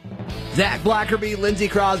Zach Blackerby, Lindsey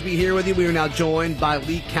Crosby here with you. We are now joined by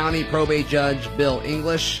Lee County Probate Judge Bill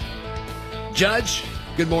English. Judge,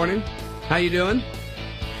 good morning. How you doing?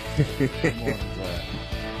 Good morning, Zach.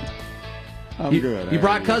 I'm good. You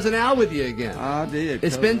brought Cousin Al with you again. I did.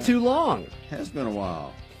 It's been too long. Has been a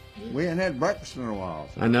while. We ain't had breakfast in a while.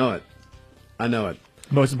 So I know it. I know it.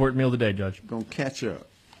 Most important meal of the day, Judge. gonna catch up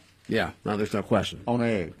Yeah, no, there's no question. on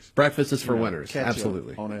eggs. Breakfast is for Yeah, winners. catch up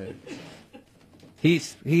Absolutely. on eggs. He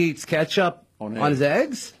eats ketchup On on his eggs.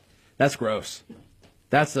 eggs? That's gross.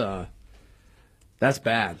 That's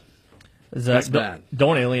bad. Zach, bad.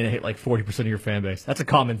 Don't alienate like 40% of your fan base. That's a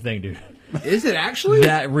common thing, dude. Is it actually?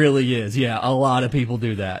 That really is. Yeah, a lot of people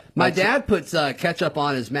do that. My dad puts ketchup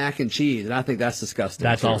on his mac and cheese, and I think that's disgusting.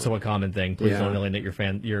 That's too. also a common thing. Please Yeah. don't alienate your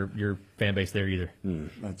fan base there either.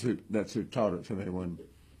 That's who taught it to me when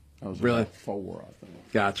I was Really? about 4, I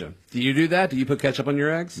think. Gotcha. Do you do that? Do you put ketchup on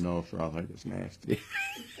your eggs? No, sir, I think it's nasty.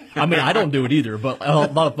 I mean, I don't do it either, but a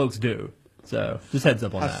lot of folks do. So just heads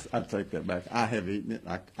up on that. I take that back. I have eaten it.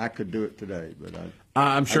 I could do it today, but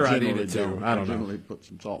I'm sure I'd eat generally it too. don't. I don't know. generally put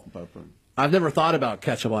some salt and pepper in. I've never thought about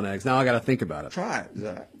ketchup on eggs. Now I got to think about it. Try it,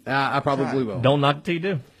 Zach. I probably Try it. will. Don't knock it till you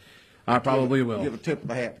do. I probably Give will. a tip of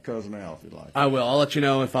the hat to Cousin Al if you like. I will. I'll let you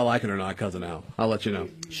know if I like it or not, Cousin Al. I'll let you know.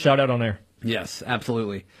 Shout out on air. Yes,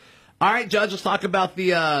 absolutely. All right, Judge, let's talk about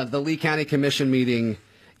the Lee County Commission meeting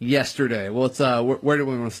yesterday. Well, it's where do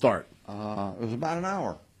we want to start? It was about an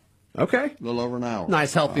hour, Okay. a little over an hour.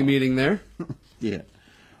 Nice, healthy meeting there. Yeah,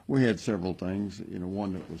 we had several things.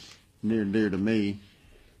 One that was near and dear to me.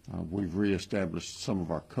 We've reestablished some of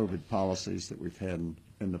our COVID policies that we've had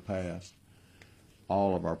in the past.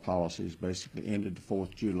 All of our policies basically ended the 4th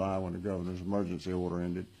of July when the governor's emergency order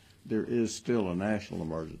ended. There is still a national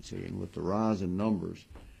emergency, and with the rise in numbers,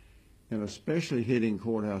 and especially hitting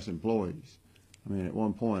courthouse employees. I mean, at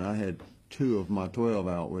one point I had 2 of my 12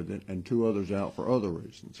 out with it and 2 others out for other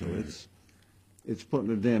reasons. So it's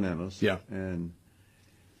putting a dent in us. Yeah. And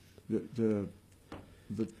the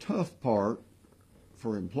tough part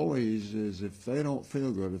for employees is if they don't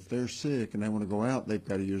feel good, if they're sick and they want to go out, they've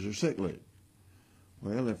got to use their sick leave.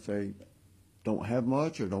 Well, if they don't have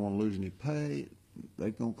much or don't want to lose any pay, they're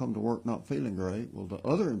going to come to work not feeling great. Well, the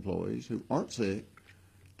other employees who aren't sick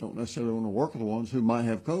don't necessarily want to work with the ones who might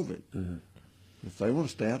have COVID. Mm-hmm. If they want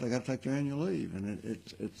to stay out, they got to take their annual leave, and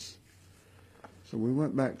it's. So we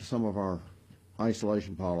went back to some of our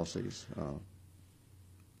isolation policies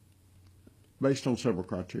based on several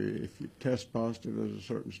criteria. If you test positive, there's a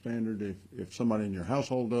certain standard. If somebody in your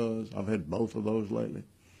household does, I've had both of those lately.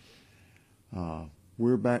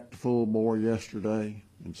 We're back to full bore yesterday,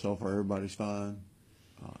 and so far everybody's fine.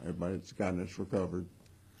 Everybody that's gotten it's recovered.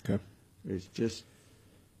 Okay. It's just,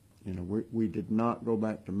 we did not go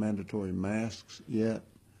back to mandatory masks yet.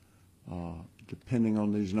 Depending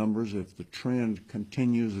on these numbers, if the trend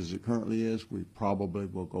continues as it currently is, we probably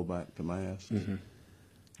will go back to masks. Mm-hmm.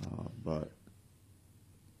 But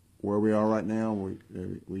where we are right now,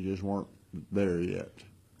 we just weren't there yet.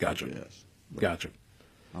 Gotcha. Yes. But Gotcha.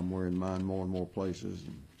 I'm wearing mine more and more places,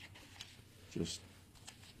 and just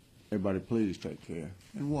everybody please take care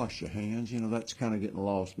and wash your hands. That's kind of getting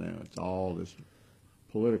lost now. It's all this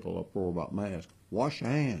political uproar about masks. Wash your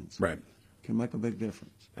hands. Right. Can make a big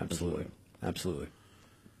difference. Absolutely. Absolutely.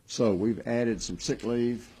 So we've added some sick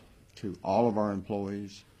leave to all of our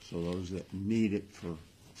employees. So those that need it for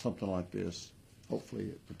something like this, hopefully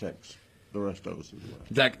it protects the rest of us as well.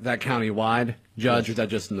 Is that county-wide, Judge, or is that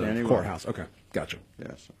just in the Countywide. courthouse? Okay. Gotcha.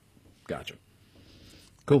 Yes, sir. Gotcha.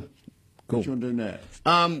 Cool. What you want to do next?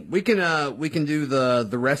 We can do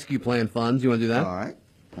the rescue plan funds. You want to do that? All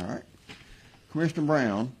right. Commissioner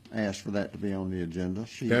Brown asked for that to be on the agenda.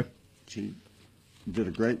 Okay. She did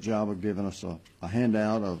a great job of giving us a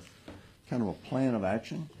handout of kind of a plan of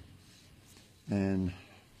action, and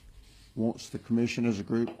wants the commission as a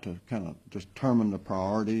group to kind of determine the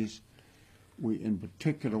priorities. We in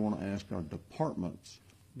particular want to ask our departments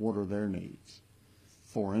what are their needs.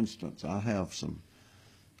 For instance, I have some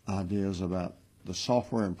ideas about the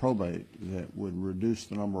software and probate that would reduce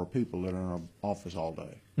the number of people that are in our office all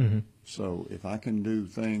day. Mm-hmm. So if I can do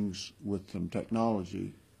things with some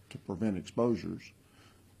technology to prevent exposures,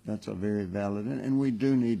 that's a very valid, and we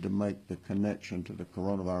do need to make the connection to the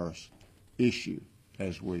coronavirus issue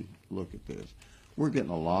as we look at this. We're getting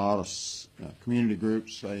a lot of community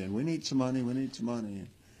groups saying, we need some money. And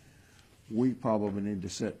we probably need to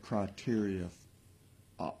set criteria,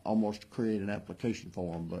 almost create an application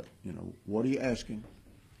form, but, what are you asking?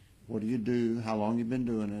 What do you do? How long you been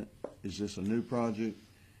doing it? Is this a new project?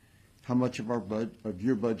 How much of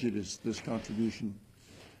your budget is this contribution?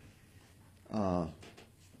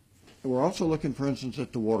 We're also looking, for instance,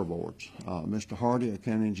 at the water boards. Mr. Hardy, a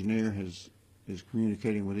county engineer, is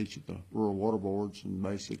communicating with each of the rural water boards and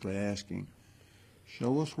basically asking,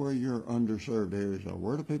 show us where your underserved areas are.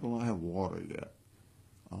 Where do people not have water yet?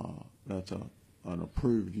 That's an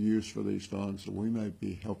approved use for these funds, so we may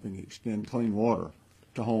be helping extend clean water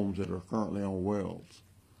to homes that are currently on wells.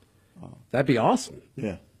 That'd be awesome.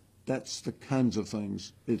 Yeah, that's the kinds of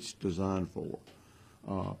things it's designed for.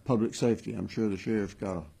 Public safety, I'm sure the sheriff's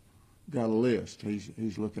got a list.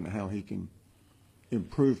 He's looking at how he can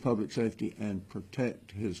improve public safety and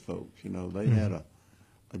protect his folks. You know, they had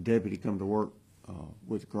a deputy come to work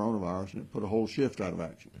with coronavirus, and it put a whole shift out of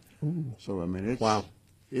action. Ooh. So I mean,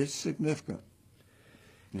 it's significant,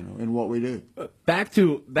 you know, in what we do. Back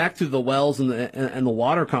to the wells and the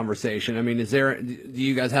water conversation. I mean, do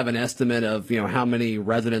you guys have an estimate of, you know, how many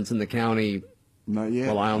residents in the county Not yet.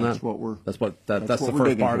 rely on That's that? What we're, that's what the we're first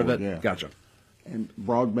digging part of for, it. yeah. Gotcha. And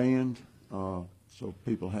broadband, so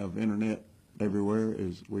people have internet everywhere.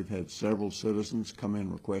 We've had several citizens come in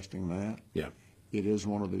requesting that. Yeah. It is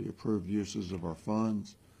one of the approved uses of our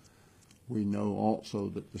funds. We know also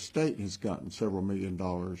that the state has gotten several $1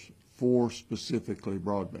 million for specifically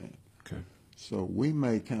broadband. Okay. So we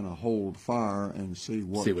may kind of hold fire and see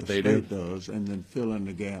what the they state does and then fill in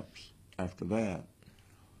the gaps after that.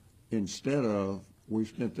 Instead of, we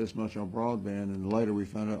spent this much on broadband and later we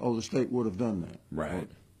found out, oh, the state would have done that. Right. Or,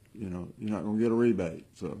 you know, you're not going to get a rebate.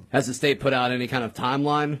 So Has the state put out any kind of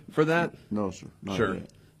timeline for that? no, sir, not Sure. yet.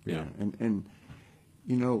 Yeah. And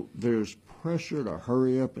you know, there's pressure to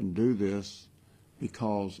hurry up and do this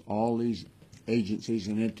because all these agencies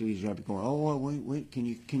and entities are going, oh, well, wait, can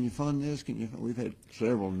you fund this? We've had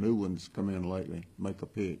several new ones come in lately, make a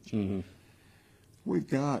pitch. Mm-hmm. We've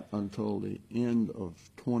got until the end of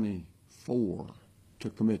 24 to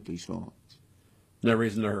commit these funds. No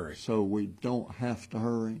reason to hurry. So we don't have to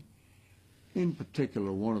hurry. In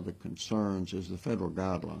particular, one of the concerns is the federal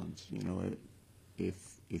guidelines. You know,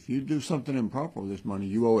 if you do something improper with this money,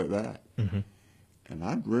 you owe it back. Mm-hmm. And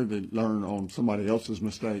I'd rather learn on somebody else's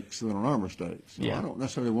mistakes than on our mistakes. So Yeah. I don't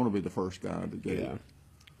necessarily want to be the first guy to get Yeah. it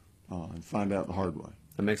and find out the hard way.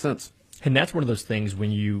 That makes sense. And that's one of those things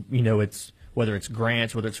when you know, it's whether it's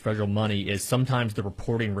grants, whether it's federal money, is sometimes the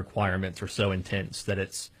reporting requirements are so intense that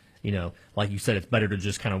it's, you know, like you said, it's better to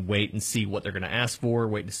just kind of wait and see what they're going to ask for,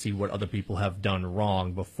 wait to see what other people have done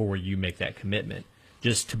wrong before you make that commitment,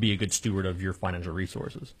 just to be a good steward of your financial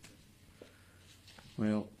resources.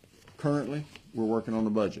 Well, currently, we're working on the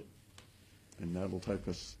budget, and that'll take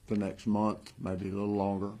us the next month, maybe a little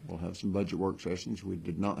longer. We'll have some budget work sessions. We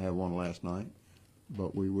did not have one last night,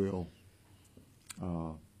 but we will.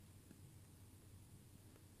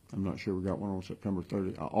 I'm not sure we got one on September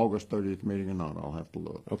 30th, August 30th meeting or not. I'll have to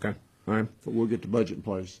look. Okay. All right. But we'll get the budget in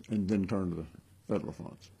place and then turn to the federal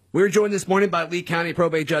funds. We were joined this morning by Lee County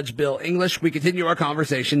Probate Judge Bill English. We continue our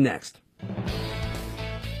conversation next.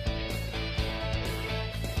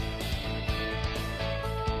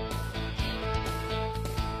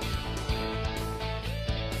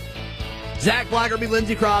 Zach Blackerby,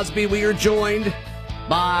 Lindsey Crosby. We are joined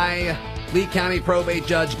by Lee County Probate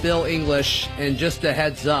Judge Bill English. And just a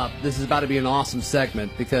heads up, this is about to be an awesome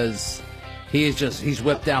segment because he's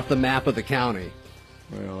whipped out the map of the county.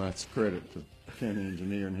 Well, that's credit to the county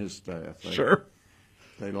engineer and his staff. Sure.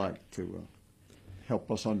 They like to help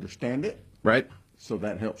us understand it, Right? so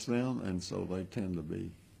that helps them, and so they tend to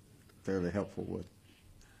be fairly helpful with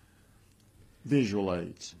visual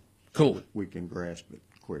aids. Cool. We can grasp it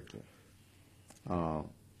quickly.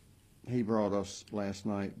 He brought us last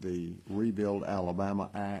night the Rebuild Alabama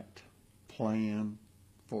Act plan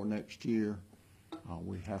for next year.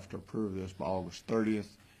 We have to approve this by August 30th.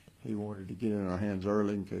 He wanted to get it in our hands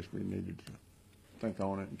early in case we needed to think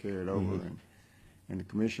on it and carry it over. And the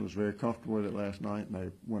commission was very comfortable with it last night, and they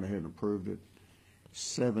went ahead and approved it.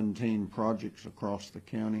 17 projects across the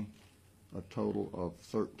county, a total of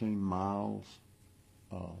 13 miles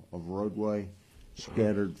of roadway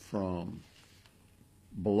scattered from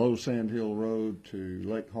below Sand Hill Road to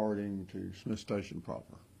Lake Harding to Smith Station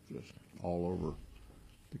proper, just all over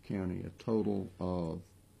the county. A total of,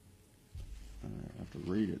 I have to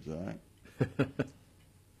read it, Zach,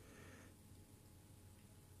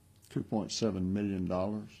 $2.7 million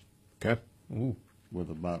Okay. Ooh. with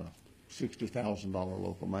about a $60,000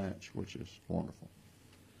 local match, which is wonderful.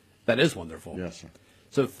 That is wonderful. Yes, sir.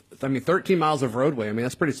 So, 13 miles of roadway, I mean,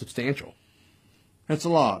 that's pretty substantial. It's a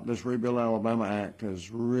lot. This Rebuild Alabama Act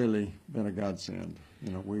has really been a godsend.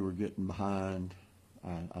 You know, we were getting behind.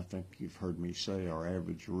 I think you've heard me say our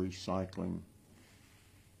average recycling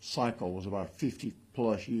cycle was about a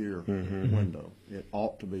 50-plus year window. It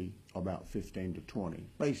ought to be about 15 to 20,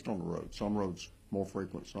 based on the road. Some roads more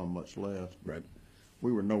frequent, some much less. Right.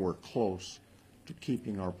 We were nowhere close to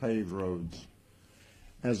keeping our paved roads.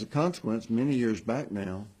 As a consequence, many years back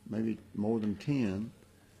now, maybe more than 10,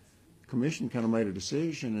 the commission kind of made a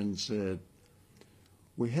decision and said,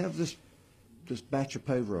 we have this batch of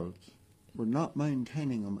paved roads. We're not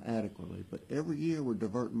maintaining them adequately, but every year we're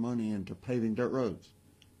diverting money into paving dirt roads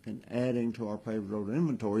and adding to our paved road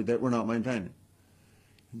inventory that we're not maintaining.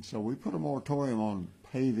 And so we put a moratorium on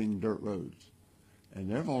paving dirt roads. And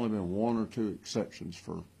there have only been one or two exceptions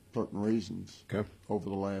for certain reasons over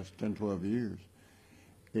the last 10, 12 years.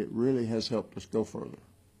 It really has helped us go further.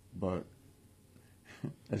 But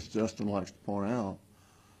as Justin likes to point out,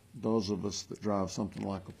 those of us that drive something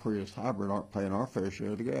like a Prius hybrid aren't paying our fair share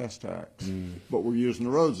of the gas tax, but we're using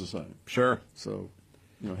the roads the same. Sure. So,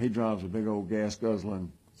 he drives a big old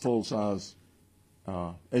gas-guzzling, full-size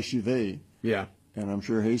SUV. Yeah. And I'm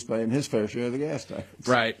sure he's paying his fair share of the gas tax.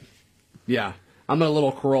 Right. Yeah. I'm in a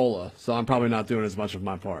little Corolla, so I'm probably not doing as much of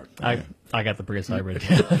my part. I got the Prius hybrid.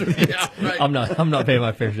 Yeah, right. I'm not paying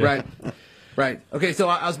my fair share. Right. Right. Okay, so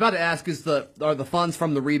I was about to ask, are the funds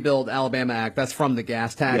from the Rebuild Alabama Act, that's from the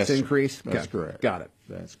gas tax increase? That's correct. Got it.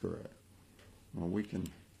 That's correct. Well, we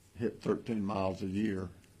can hit 13 miles a year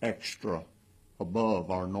extra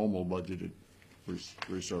above our normal budgeted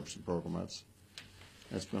resurfacing program.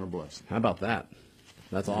 That's been a blessing. How about that?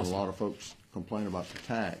 That's awesome. A lot of folks complain about the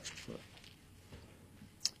tax, but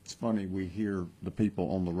it's funny, we hear the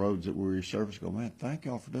people on the roads that we resurface go, man, thank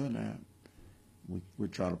y'all for doing that. We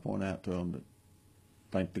try to point out to them that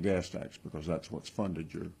thank the gas tax because that's what's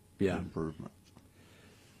funded your improvements.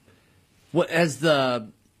 What as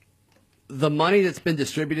the money that's been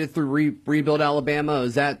distributed through Rebuild Alabama,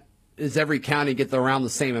 is every county get around the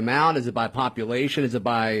same amount? Is it by population? Is it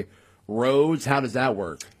by roads? How does that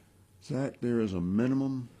work? Zach, there is a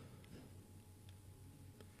minimum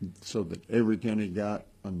so that every county got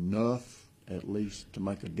enough at least to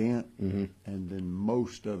make a dent, and then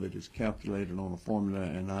most of it is calculated on a formula,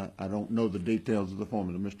 and I don't know the details of the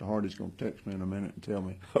formula. Mr. Hardy's going to text me in a minute and tell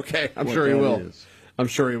me. Okay, I'm sure he will. I'm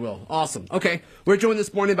sure he will. Awesome. Okay, we're joined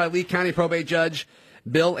this morning by Lee County Probate Judge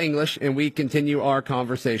Bill English, and we continue our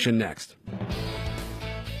conversation next.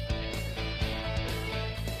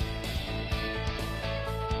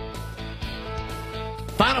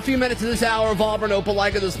 Final few minutes of this hour of Auburn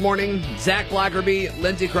Opelika this morning. Zach Blackerby,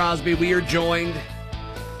 Lindsey Crosby. We are joined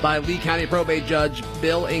by Lee County Probate Judge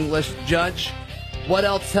Bill English. Judge, what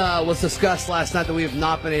else was discussed last night that we have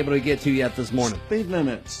not been able to get to yet this morning? Speed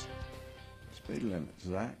limits. Speed limits,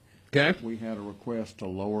 Zach. Okay. We had a request to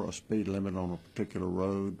lower a speed limit on a particular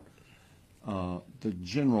road. The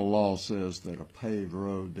general law says that a paved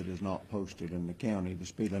road that is not posted in the county, the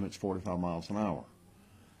speed limit's 45 miles an hour.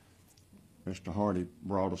 Mr. Hardy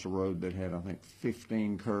brought us a road that had, I think,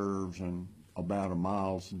 15 curves and about a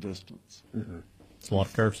mile's distance. It's a lot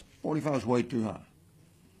of curves. 45 is way too high.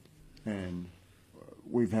 And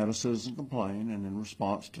we've had a citizen complain, and in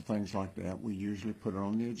response to things like that, we usually put it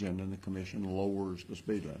on the agenda and the commission lowers the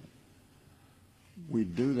speed limit. We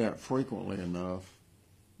do that frequently enough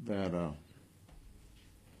that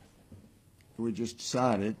we just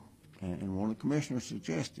decided, and one of the commissioners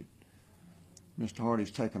suggested, Mr.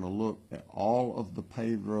 Hardy's taken a look at all of the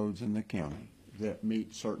paved roads in the county that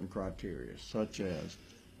meet certain criteria, such as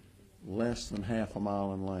less than half a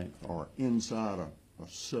mile in length or inside a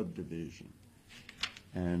subdivision.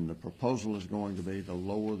 And the proposal is going to be to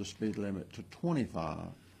lower the speed limit to 25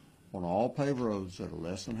 on all paved roads that are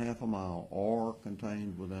less than half a mile or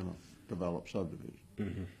contained within a developed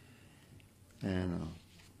subdivision. And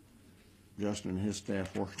Justin and his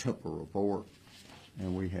staff worked up a report,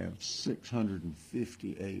 and we have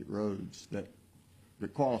 658 roads that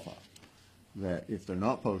qualify, that if they're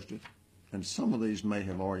not posted, and some of these may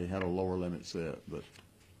have already had a lower limit set, but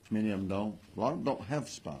many of them don't. A lot of them don't have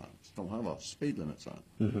signs, don't have a speed limit sign.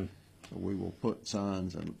 So we will put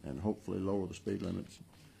signs and hopefully lower the speed limits,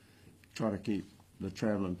 try to keep the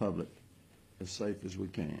traveling public as safe as we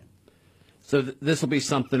can. So this will be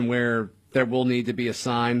something where there will need to be a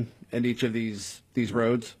sign at each of these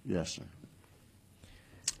roads? Yes, sir.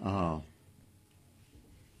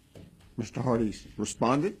 Mr. Hardy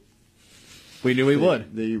responded. We knew he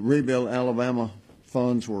would. The Rebuild Alabama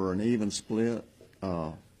funds were an even split.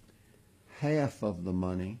 Half of the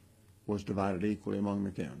money was divided equally among the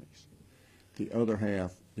counties. The other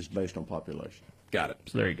half is based on population. Got it.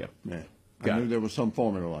 So there you go. Yeah. Got I knew it. there was some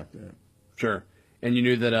formula like that. Sure. And you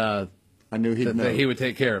knew that I knew he'd know. that he would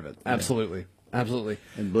take care of it. Absolutely. Absolutely.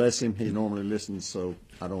 And bless him, he normally listens, so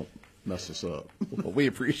I don't mess us up. Well, we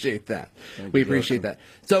appreciate that. Thank We you, appreciate Justin.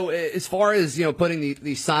 that. So, as far as putting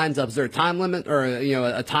these signs up, is there a time limit or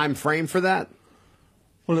a time frame for that?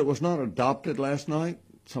 Well, it was not adopted last night.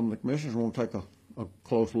 Some of the commissioners want to take a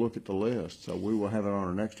close look at the list, so we will have it on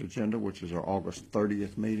our next agenda, which is our August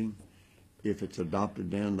 30th meeting. If it's adopted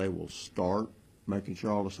then, they will start making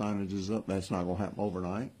sure all the signage is up. That's not going to happen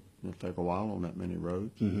overnight. It'll take a while on that many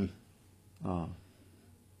roads.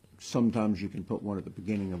 Sometimes you can put one at the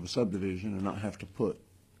beginning of a subdivision and not have to put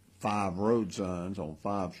 5 road signs on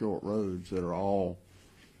 5 short roads that are all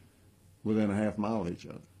within a half mile of each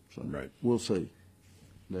other. So Right. we'll see.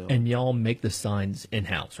 And y'all make the signs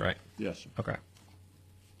in-house, right? Yes, sir. Okay.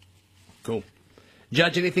 Cool.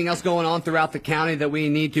 Judge, anything else going on throughout the county that we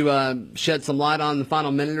need to shed some light on in the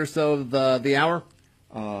final minute or so of the hour?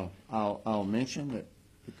 I'll mention that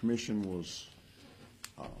the commission was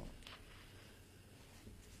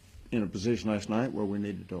in a position last night where we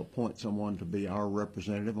needed to appoint someone to be our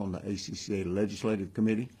representative on the ACCA Legislative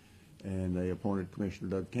Committee, and they appointed Commissioner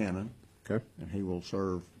Doug Cannon, Okay. and he will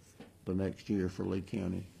serve the next year for Lee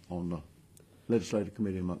County on the Legislative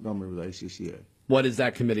Committee in Montgomery with the ACCA. What does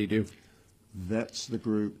that committee do? That's the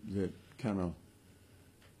group that kind of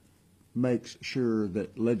makes sure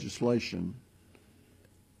that legislation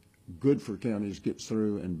good for counties gets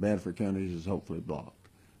through and bad for counties is hopefully blocked.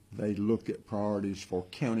 They look at priorities for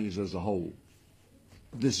counties as a whole.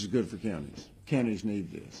 This is good for counties. Counties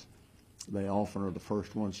need this. They often are the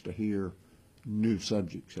first ones to hear new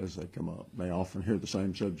subjects as they come up. They often hear the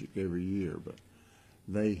same subject every year, but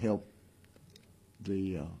they help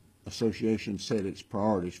the association set its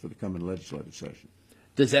priorities for the coming legislative session.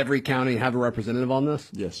 Does every county have a representative on this?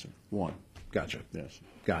 Yes, sir. One. Gotcha. Yes, sir.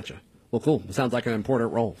 Gotcha. Well, cool. It sounds like an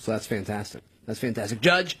important role, so that's fantastic. That's fantastic.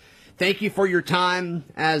 Judge, thank you for your time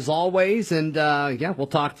as always, and yeah, we'll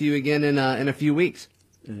talk to you again in a few weeks.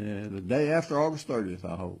 The day after August 30th,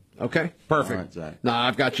 I hope. Okay, perfect. All right, Zach. No,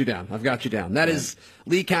 I've got you down. I've got you down. That is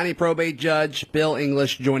Lee County Probate Judge Bill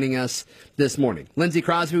English joining us this morning. Lindsey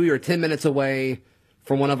Crosby, we are 10 minutes away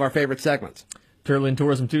from one of our favorite segments. Turtle and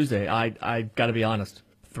Tourism Tuesday. I got to be honest,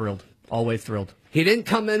 thrilled. Always thrilled. He didn't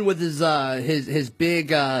come in with his big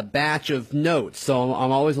batch of notes, so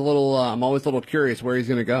I'm always a little curious where he's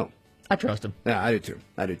going to go. I trust him. Yeah, I do too.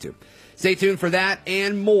 I do too. Stay tuned for that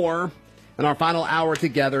and more in our final hour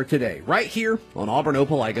together today, right here on Auburn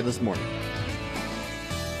Opelika This Morning.